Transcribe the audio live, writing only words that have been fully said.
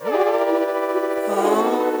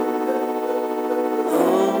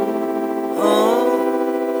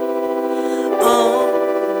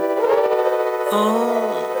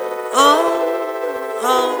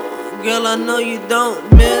Girl, I know you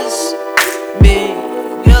don't miss me.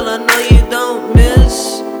 Girl, I know you don't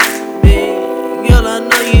miss me. Girl, I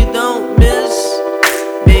know you don't miss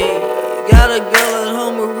me. Got a girl at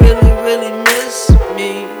home who really, really miss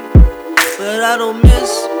me, but I don't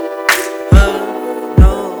miss her.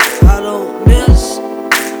 No, I don't miss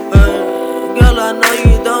her. Girl, I know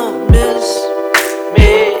you don't miss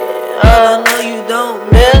me. Girl, I know you don't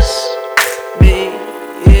miss me.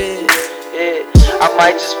 I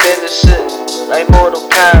might just finish it like Mortal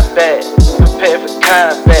Kombat, prepare for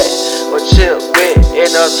combat, or chill with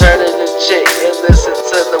an alternative chick and listen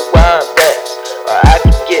to the Wombats. Or I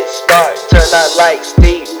could get smart, turn out like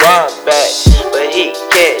Steve Wombat, but he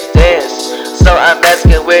can't dance, so I'm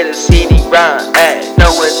asking where the CD-ROM at,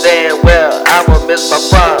 knowing damn well I'ma miss my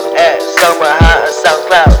prom at Summer High and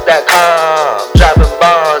SoundCloud.com, dropping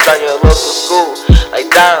bombs on your local school like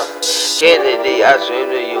Dom Kennedy. I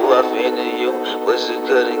dreamed of you, I feel of you, but you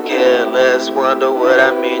couldn't care less. Wonder what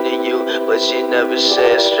I mean to you, but you never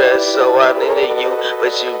shed stress, so I'm into you.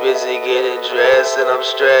 But you busy getting dressed and I'm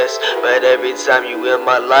stressed. But every time you in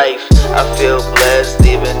my life, I feel blessed,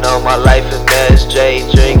 even though my life a mess. J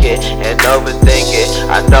drinking and overthinking,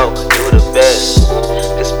 I know you the best.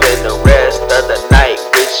 Could spend the rest of the night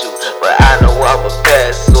with you, but I know I'm a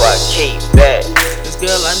pest, so I keep back. Cause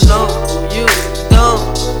girl, I know you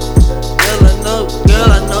don't. Girl,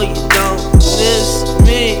 I know you don't miss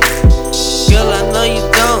me. Girl, I know you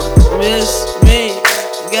don't miss me.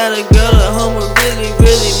 Got a girl at home who really,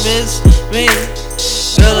 really miss me.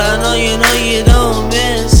 Girl, I know you don't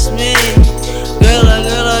miss me. Girl, I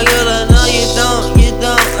know you don't.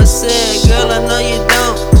 I said, girl, I know you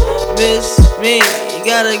don't miss me. You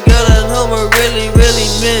got a girl at home who really, really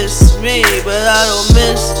miss me, but I don't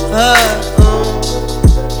miss her.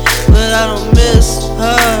 But I don't miss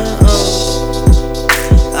her.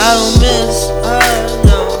 I don't miss her,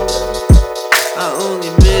 no. I only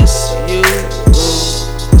miss you.